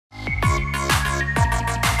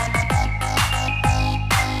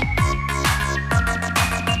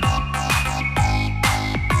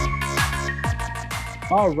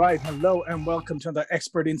All right. Hello and welcome to the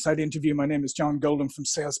Expert Insight interview. My name is John Golden from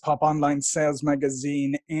SalesPOP Online Sales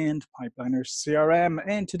Magazine and Pipeliner CRM.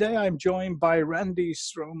 And today I'm joined by Randy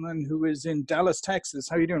Stroman, who is in Dallas, Texas.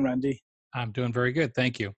 How are you doing, Randy? I'm doing very good.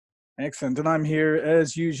 Thank you. Excellent. And I'm here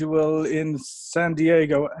as usual in San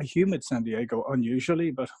Diego, a humid San Diego,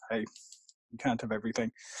 unusually, but hey, you can't have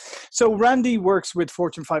everything. So Randy works with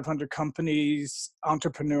Fortune 500 companies,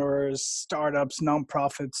 entrepreneurs, startups,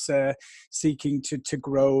 nonprofits seeking to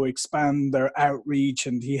grow, expand their outreach,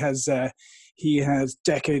 and he has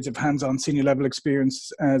decades of hands-on senior level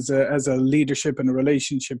experience as a leadership and a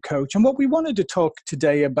relationship coach. And what we wanted to talk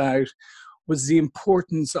today about was the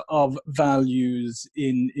importance of values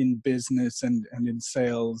in business and in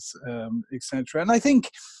sales, etc. And I think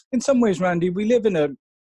in some ways, Randy, we live in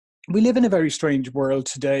a very strange world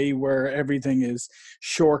today where everything is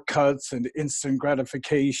shortcuts and instant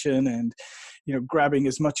gratification and, grabbing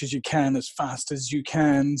as much as you can as fast as you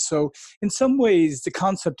can. So in some ways, the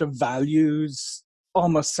concept of values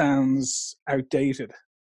almost sounds outdated.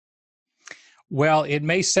 Well, it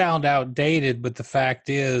may sound outdated, but the fact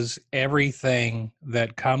is everything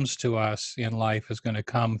that comes to us in life is going to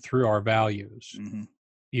come through our values. Mm-hmm.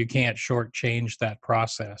 You can't shortchange that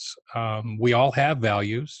process. We all have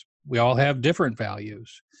values. We all have different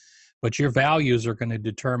values, but your values are going to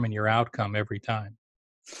determine your outcome every time.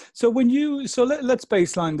 So let's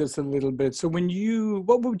baseline this a little bit. So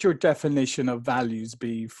what would your definition of values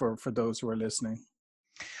be for those who are listening?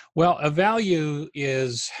 Well, a value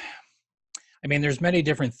is, there's many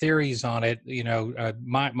different theories on it.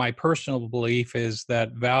 My personal belief is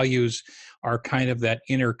that values are kind of that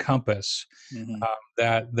inner compass, Mm-hmm.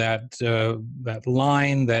 that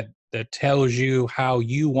line that tells you how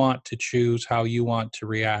you want to choose, how you want to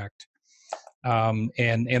react.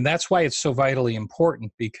 And that's why it's so vitally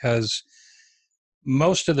important, because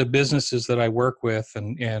most of the businesses that I work with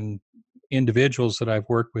and individuals that I've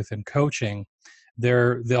worked with in coaching,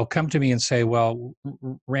 they'll come to me and say, well,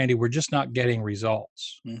 Randy, we're just not getting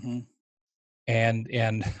results. Mm-hmm.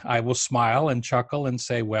 And I will smile and chuckle and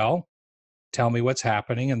say, well, tell me what's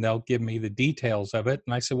happening. And they'll give me the details of it.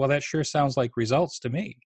 And I say, well, that sure sounds like results to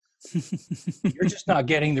me. You're just not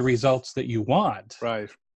getting the results that you want.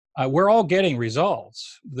 Right. We're all getting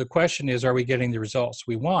results. The question is, are we getting the results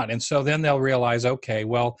we want? And so then they'll realize, okay,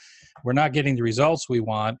 well, we're not getting the results we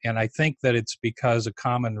want. And I think that it's because a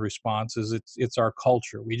common response is it's our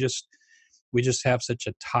culture. We just have such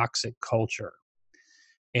a toxic culture.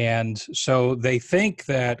 And so they think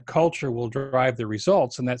that culture will drive the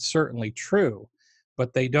results, and that's certainly true,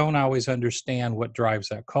 but they don't always understand what drives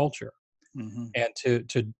that culture. Mm-hmm. And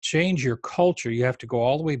to change your culture, you have to go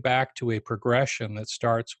all the way back to a progression that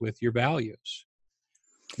starts with your values,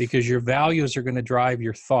 because your values are going to drive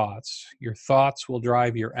your thoughts. Your thoughts will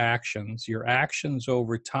drive your actions. Your actions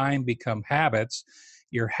over time become habits.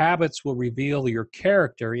 Your habits will reveal your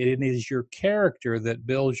character. It is your character that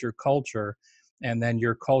builds your culture, and then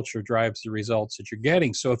your culture drives the results that you're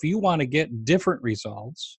getting. So if you want to get different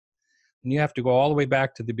results, and you have to go all the way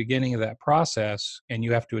back to the beginning of that process, and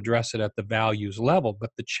you have to address it at the values level.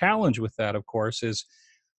 But the challenge with that, of course, is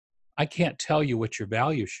I can't tell you what your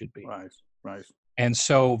values should be. Right. And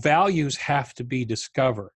so values have to be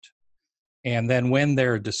discovered. And then when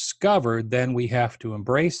they're discovered, then we have to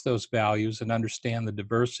embrace those values and understand the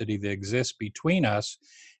diversity that exists between us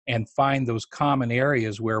and find those common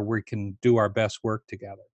areas where we can do our best work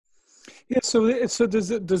together. Yeah, so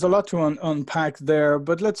there's a lot to unpack there,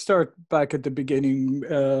 but let's start back at the beginning.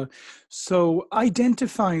 So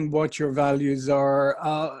identifying what your values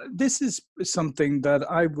are, this is something that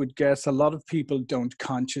I would guess a lot of people don't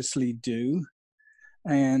consciously do.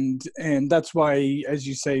 And that's why, as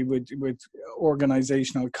you say, with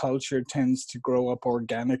organizational culture tends to grow up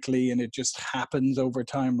organically, and it just happens over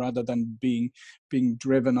time rather than being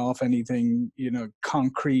driven off anything,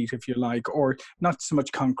 concrete, if you like, or not so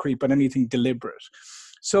much concrete, but anything deliberate.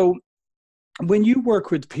 So when you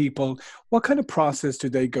work with people, what kind of process do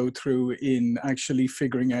they go through in actually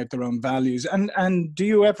figuring out their own values? And do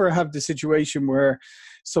you ever have the situation where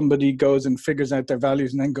somebody goes and figures out their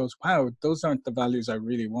values and then goes, wow, those aren't the values I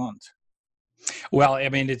really want? Well,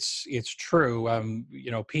 it's true.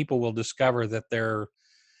 People will discover that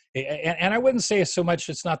and I wouldn't say so much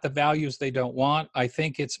it's not the values they don't want. I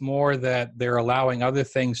think it's more that they're allowing other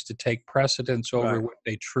things to take precedence over Right. what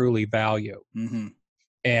they truly value. Mm-hmm.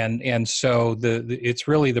 And so it's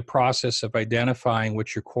really the process of identifying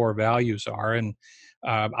what your core values are. And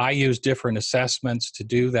I use different assessments to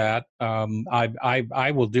do that.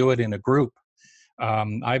 I will do it in a group.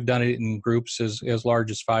 I've done it in groups as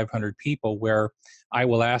large as 500 people, where I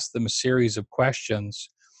will ask them a series of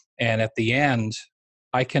questions, and at the end,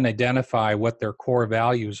 I can identify what their core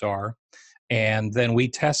values are, and then we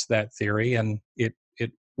test that theory, and it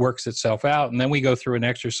works itself out. And then we go through an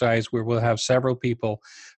exercise where we'll have several people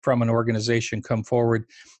from an organization come forward,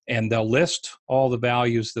 and they'll list all the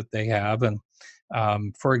values that they have. And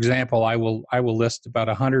for example, I will list about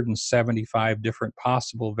 175 different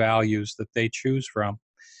possible values that they choose from.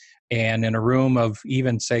 And in a room of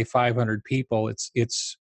even say 500 people,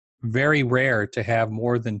 it's very rare to have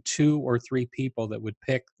more than 2 or 3 people that would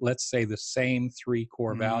pick, let's say, the same 3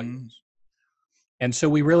 core values. And so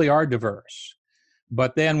we really are diverse.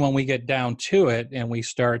 But then when we get down to it and we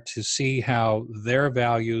start to see how their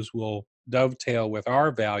values will dovetail with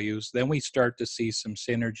our values, then we start to see some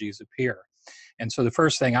synergies appear. And so the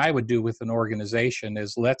first thing I would do with an organization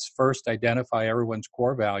is let's first identify everyone's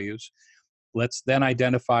core values. Let's then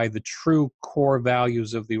identify the true core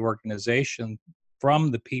values of the organization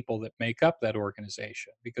from the people that make up that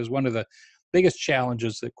organization. Because one of the biggest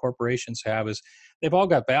challenges that corporations have is they've all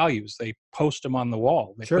got values. They post them on the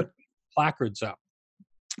wall. They put placards up.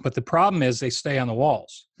 But the problem is they stay on the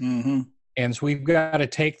walls. Mm-hmm. And so we've got to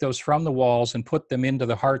take those from the walls and put them into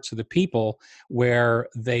the hearts of the people where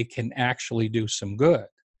they can actually do some good.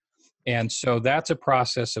 And so that's a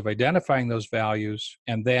process of identifying those values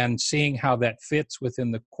and then seeing how that fits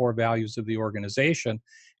within the core values of the organization.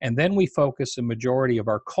 And then we focus a majority of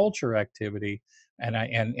our culture activity and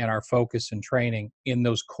our focus and training in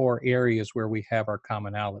those core areas where we have our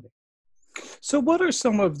commonality. So what are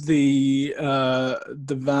some of the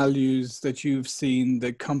values that you've seen,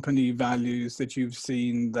 the company values that you've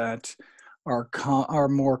seen that are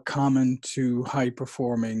more common to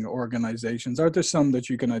high-performing organizations? Are there some that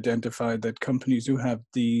you can identify that companies who have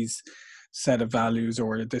these set of values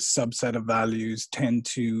or this subset of values tend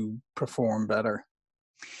to perform better?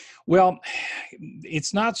 Well,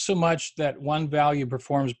 it's not so much that one value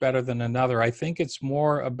performs better than another. I think it's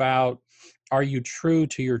more about, are you true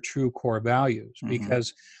to your true core values? Mm-hmm.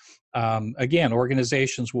 Because again,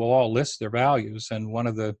 organizations will all list their values, and one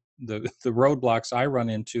of the roadblocks I run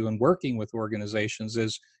into in working with organizations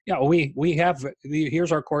is, we have,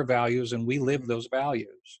 here's our core values, and we live those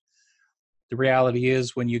values. The reality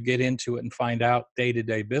is, when you get into it and find out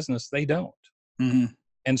day-to-day business, they don't. Mm-hmm.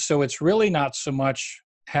 And so it's really not so much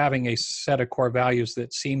having a set of core values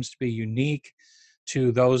that seems to be unique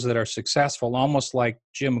to those that are successful, almost like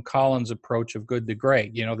Jim Collins' approach of good to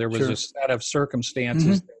great. There was a set of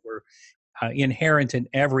circumstances that were inherent in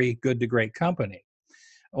every good to great company.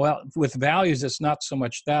 Well, with values, it's not so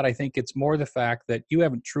much that. I think it's more the fact that you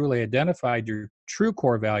haven't truly identified your true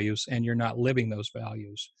core values and you're not living those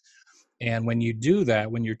values. And when you do that,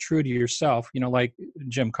 when you're true to yourself, like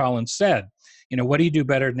Jim Collins said, what do you do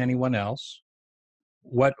better than anyone else?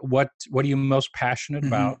 What are you most passionate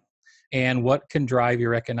about? And what can drive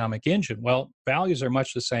your economic engine? Well, values are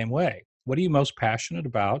much the same way. What are you most passionate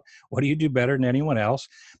about? What do you do better than anyone else?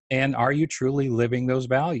 And are you truly living those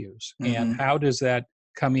values? And how does that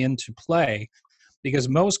come into play? Because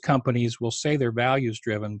most companies will say they're values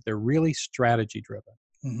driven. They're really strategy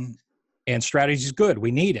driven. And strategy is good.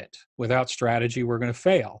 We need it. Without strategy, we're going to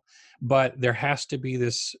fail. But there has to be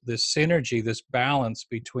this synergy, this balance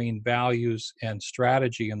between values and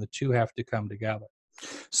strategy, and the two have to come together.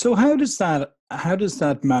 So how does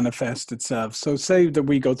that manifest itself? So say that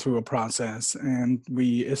we go through a process and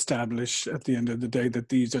we establish at the end of the day that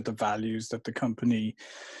these are the values that the company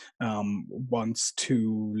wants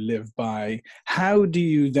to live by. How do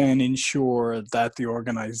you then ensure that the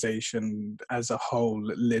organization as a whole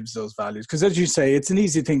lives those values? Because as you say, it's an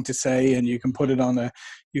easy thing to say, and you can put it on a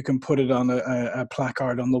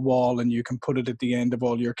placard on the wall, and you can put it at the end of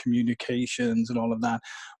all your communications and all of that.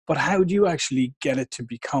 But how do you actually get it to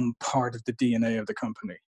become part of the DNA of the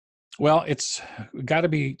company? Well, it's got to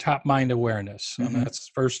be top mind awareness. And that's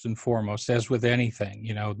first and foremost. As with anything,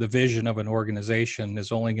 the vision of an organization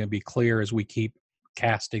is only going to be clear as we keep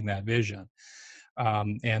casting that vision.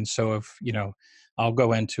 And so if, I'll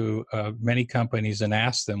go into many companies and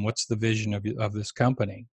ask them, what's the vision of this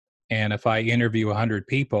company? And if I interview 100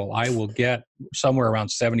 people, I will get somewhere around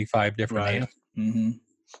 75 different answers.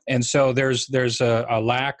 And so there's a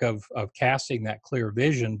lack of casting that clear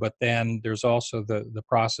vision, but then there's also the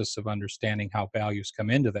process of understanding how values come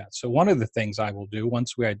into that. So one of the things I will do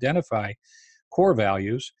once we identify core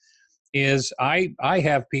values is I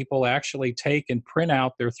have people actually take and print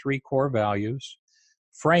out their 3 core values,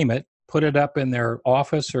 frame it, put it up in their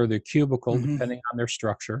office or their cubicle, depending on their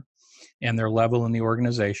structure and their level in the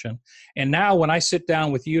organization. And now when I sit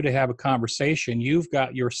down with you to have a conversation, you've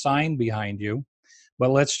got your sign behind you. But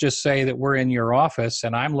let's just say that we're in your office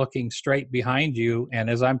and I'm looking straight behind you. And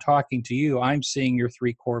as I'm talking to you, I'm seeing your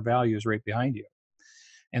 3 core values right behind you.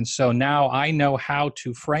 And so now I know how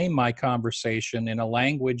to frame my conversation in a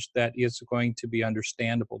language that is going to be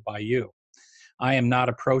understandable by you. I am not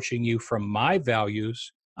approaching you from my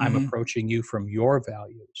values. I'm Mm-hmm. approaching you from your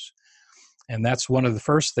values. And that's one of the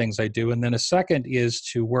first things I do. And then a second is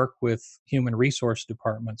to work with human resource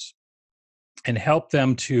departments and help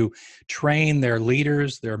them to train their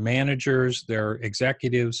leaders, their managers, their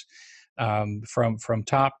executives from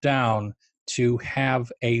top down to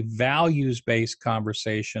have a values-based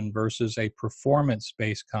conversation versus a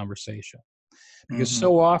performance-based conversation. Because Mm-hmm.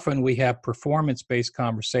 so often we have performance-based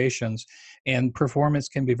conversations, and performance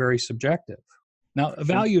can be very subjective. Now, Sure.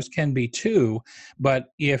 values can be too, but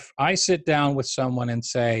if I sit down with someone and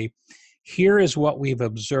say, here is what we've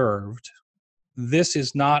observed, this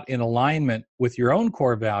is not in alignment with your own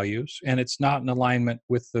core values, and it's not in alignment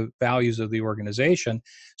with the values of the organization.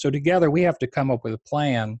 So together we have to come up with a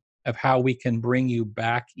plan of how we can bring you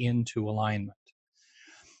back into alignment.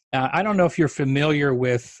 I don't know if you're familiar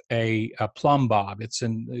with a plumb bob. It's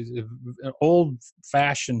an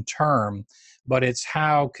old-fashioned term, but it's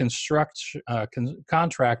how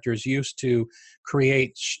contractors used to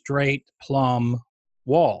create straight plumb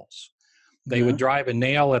walls. They would Yeah. drive a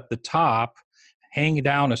nail at the top, hang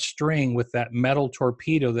down a string with that metal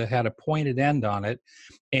torpedo that had a pointed end on it,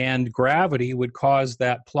 and gravity would cause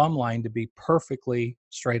that plumb line to be perfectly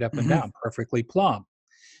straight up and Mm-hmm. down, perfectly plumb.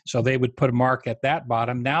 So they would put a mark at that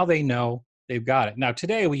bottom. Now they know they've got it. Now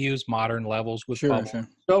today we use modern levels with Sure. bubbles Sure. and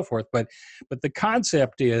so forth, but the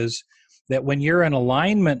concept is that when you're in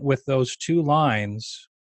alignment with those two lines,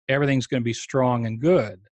 everything's going to be strong and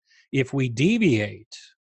good. If we deviate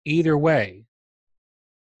either way,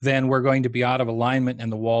 then we're going to be out of alignment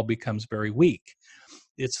and the wall becomes very weak.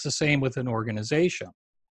 It's the same with an organization.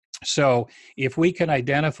 So if we can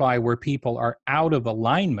identify where people are out of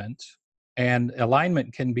alignment, and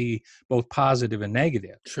alignment can be both positive and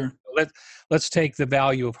negative. Sure. Let's take the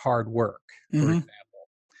value of hard work, for Mm-hmm.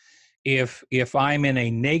 example. If I'm in a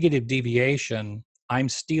negative deviation, I'm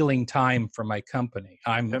stealing time from my company.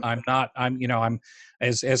 Yep. I'm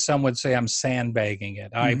as some would say, I'm sandbagging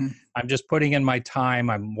it. Mm-hmm. I'm just putting in my time.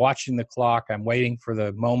 I'm watching the clock. I'm waiting for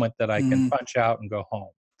the moment that I can Mm-hmm. punch out and go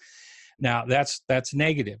home. Now that's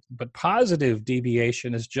negative, but positive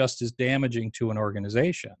deviation is just as damaging to an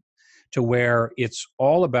organization, to where it's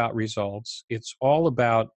all about results, it's all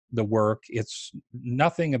about the work, it's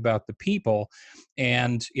nothing about the people,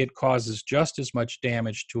 and it causes just as much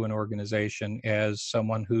damage to an organization as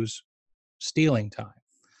someone who's stealing time.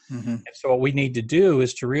 Mm-hmm. And so what we need to do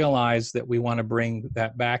is to realize that we want to bring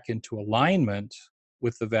that back into alignment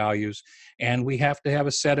with the values, and we have to have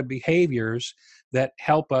a set of behaviors that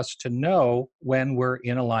help us to know when we're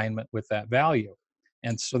in alignment with that value.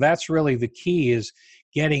 And so that's really the key, is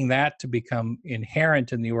getting that to become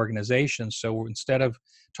inherent in the organization. So instead of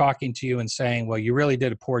talking to you and saying, well, you really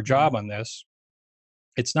did a poor job on this,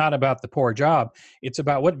 it's not about the poor job. It's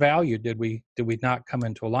about what value did we not come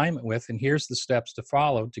into alignment with, and here's the steps to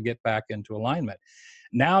follow to get back into alignment.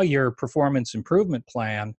 Now your performance improvement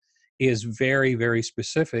plan is very, very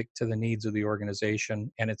specific to the needs of the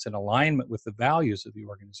organization, and it's in alignment with the values of the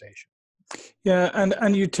organization. Yeah,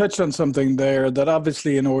 and you touched on something there, that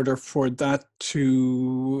obviously in order for that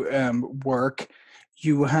to work,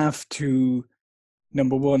 you have to,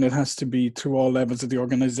 number one, it has to be through all levels of the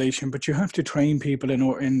organization, but you have to train people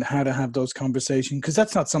in how to have those conversations, because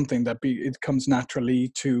that's not something that it comes naturally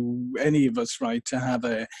to any of us, right? To have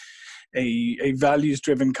a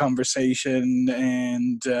values-driven conversation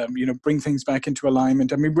and bring things back into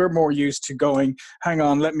alignment. I mean, we're more used to going, hang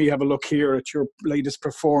on, let me have a look here at your latest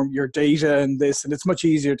your data and this, and it's much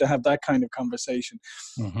easier to have that kind of conversation.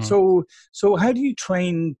 Mm-hmm. So how do you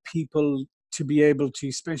train people to be able to,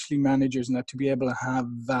 especially managers, and that, to be able to have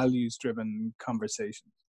values-driven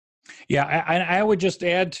conversations? Yeah, I would just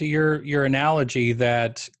add to your analogy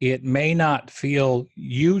that it may not feel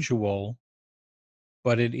usual,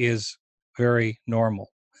 but it is very normal.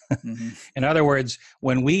 Mm-hmm. In other words,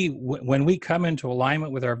 when we come into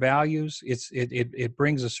alignment with our values, it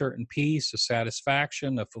brings a certain peace, a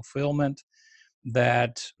satisfaction, a fulfillment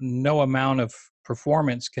that no amount of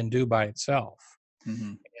performance can do by itself.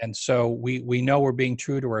 Mm-hmm. And so we know we're being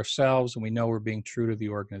true to ourselves, and we know we're being true to the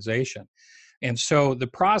organization. And so the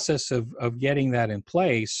process of getting that in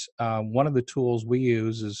place, one of the tools we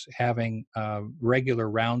use is having regular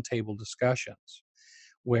roundtable discussions,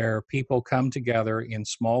 where people come together in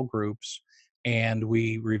small groups and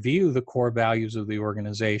we review the core values of the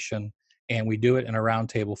organization, and we do it in a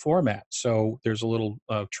roundtable format. So there's a little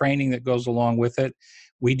training that goes along with it.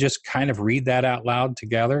 We just kind of read that out loud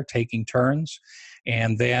together, taking turns.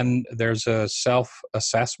 And then there's a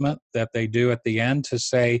self-assessment that they do at the end to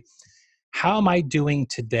say, how am I doing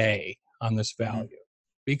today on this value?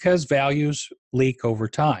 Because values leak over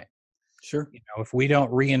time. Sure. If we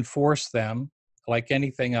don't reinforce them, like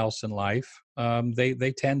anything else in life,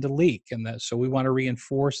 they tend to leak, so we want to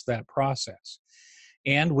reinforce that process,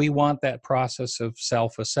 and we want that process of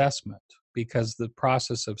self-assessment, because the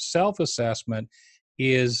process of self-assessment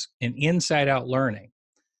is an inside-out learning,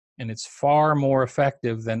 and it's far more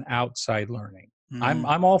effective than outside learning.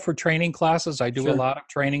 I'm all for training classes. I do a Sure. lot of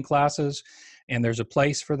training classes, and there's a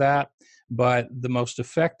place for that. But the most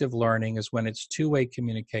effective learning is when it's two-way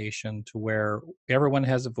communication, to where everyone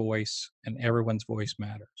has a voice and everyone's voice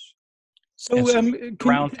matters. And So, so the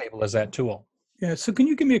roundtable is that tool. yeah. So, can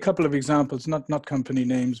you give me a couple of examples, not company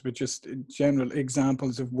names, but just general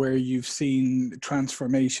examples of where you've seen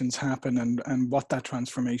transformations happen and what that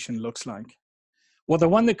transformation looks like? Well, the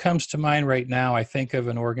one that comes to mind right now, I think of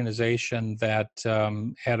an organization that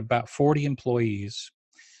had about 40 employees,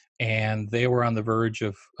 and they were on the verge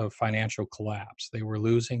of financial collapse. They were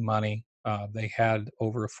losing money. They had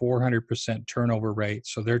over a 400% turnover rate,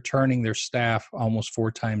 so they're turning their staff almost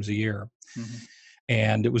 4 times a year.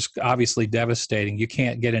 And it was obviously devastating. You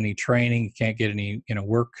can't get any training, you can't get any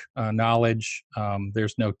work knowledge.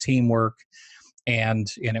 There's no teamwork. And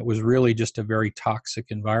it was really just a very toxic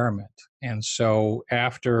environment. And so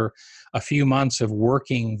after a few months of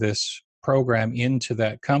working this program into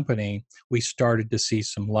that company, we started to see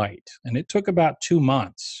some light. And it took about 2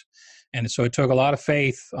 months. And so it took a lot of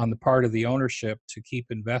faith on the part of the ownership to keep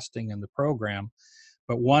investing in the program.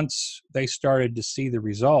 But once they started to see the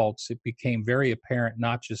results, it became very apparent,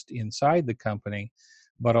 not just inside the company,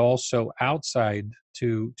 but also outside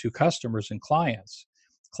to customers and clients.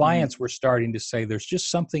 Clients were starting to say, there's just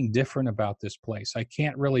something different about this place. I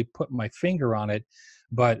can't really put my finger on it,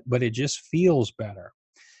 but it just feels better.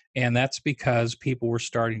 And that's because people were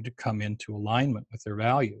starting to come into alignment with their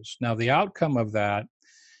values. Now, the outcome of that,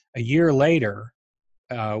 a year later,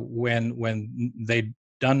 when they'd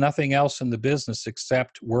done nothing else in the business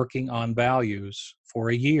except working on values for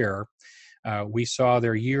a year, we saw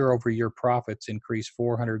their year-over-year profits increase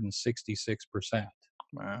 466%.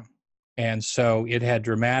 Wow. And so it had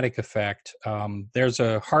dramatic effect. There's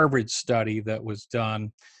a Harvard study that was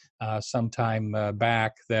done sometime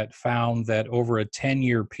back that found that over a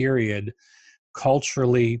 10-year period,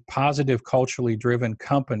 positive, culturally driven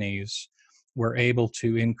companies were able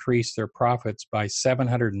to increase their profits by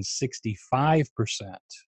 765%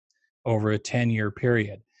 over a 10-year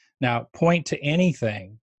period. Now, point to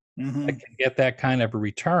anything that can get that kind of a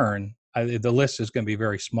return, the list is going to be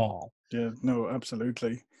very small. Yeah, no,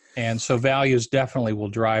 absolutely. And so values definitely will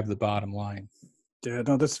drive the bottom line. Yeah,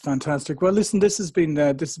 no, that's fantastic. Well, listen, this has been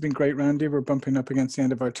great, Randy. We're bumping up against the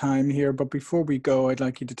end of our time here, but before we go, I'd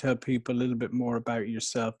like you to tell people a little bit more about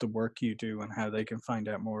yourself, the work you do, and how they can find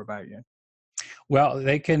out more about you. Well,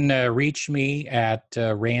 they can reach me at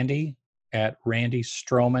Randy at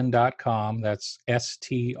randystroman.com. That's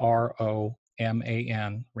STROMAN,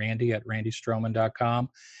 Randy at randystroman.com.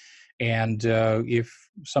 And if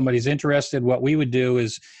somebody's interested, what we would do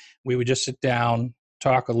is we would just sit down,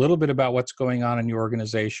 talk a little bit about what's going on in your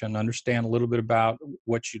organization, understand a little bit about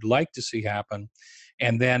what you'd like to see happen.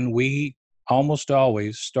 And then we almost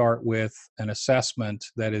always start with an assessment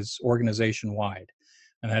that is organization-wide,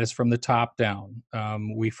 and that is from the top down.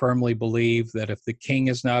 We firmly believe that if the king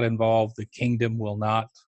is not involved, the kingdom will not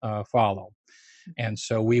follow. And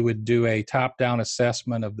so we would do a top-down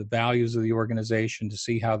assessment of the values of the organization to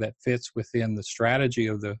see how that fits within the strategy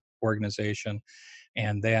of the organization.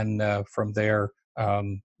 And then from there,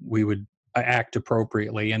 we would act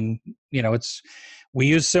appropriately. And we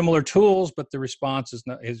use similar tools, but the response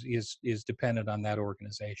is dependent on that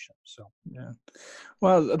organization. So yeah,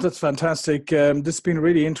 well, that's fantastic. This has been a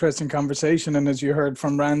really interesting conversation, and as you heard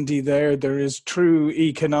from Randy there is true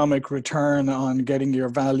economic return on getting your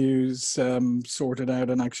values sorted out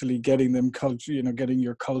and actually getting them getting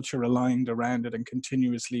your culture aligned around it and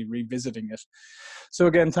continuously revisiting it. So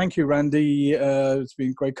again, thank you, Randy. It's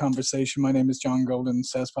been a great conversation. My name is John Golden,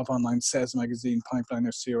 SalesPOP Online Sales Magazine,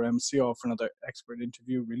 Pipeliner CRM. See you all for another expert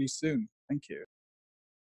interview really soon. Thank you.